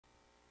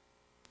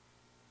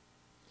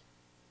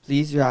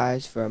Please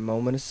rise for a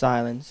moment of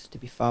silence to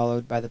be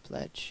followed by the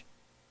pledge.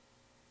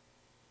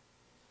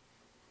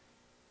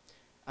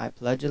 I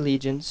pledge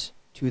allegiance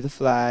to the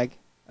flag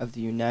of the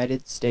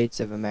United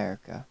States of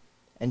America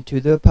and to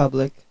the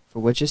republic for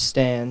which it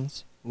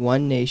stands,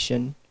 one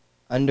nation,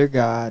 under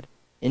God,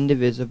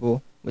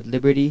 indivisible, with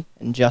liberty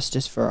and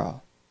justice for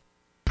all.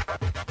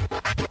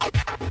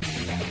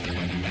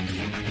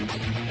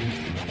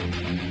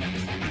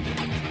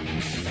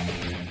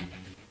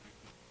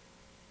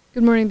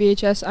 Good morning,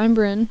 BHS. I'm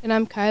Bryn. And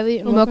I'm Kylie,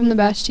 and welcome to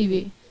Bash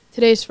TV.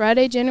 Today is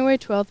Friday, January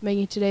 12th,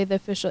 making today the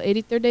official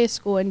 83rd day of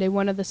school and day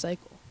 1 of the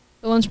cycle.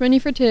 The lunch menu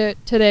for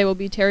today will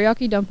be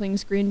teriyaki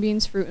dumplings, green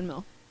beans, fruit, and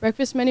milk.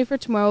 Breakfast menu for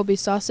tomorrow will be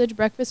sausage,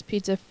 breakfast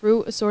pizza,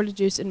 fruit, assorted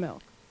juice, and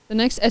milk. The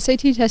next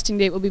SAT testing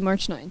date will be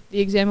March 9th. The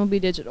exam will be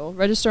digital.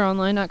 Register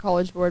online at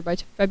College Board by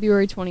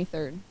February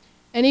 23rd.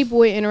 Any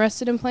boy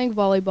interested in playing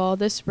volleyball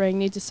this spring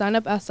needs to sign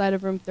up outside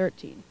of room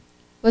 13.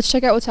 Let's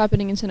check out what's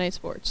happening in tonight's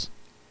sports.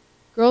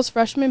 Girls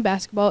freshman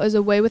basketball is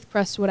away with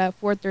Crestwood at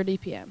 4:30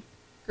 p.m.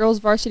 Girls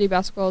varsity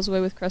basketball is away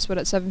with Crestwood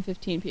at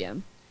 7:15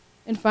 p.m.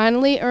 And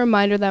finally, a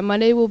reminder that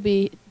Monday will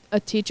be a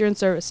teacher and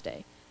service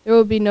day. There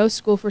will be no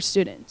school for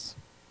students.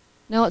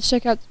 Now let's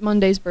check out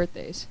Monday's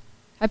birthdays.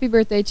 Happy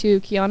birthday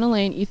to Kiana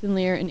Lane, Ethan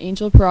Lear, and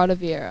Angel Parada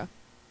Vieira.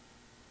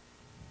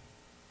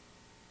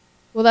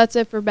 Well, that's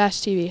it for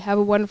Bash TV. Have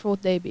a wonderful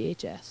day,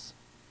 BHS.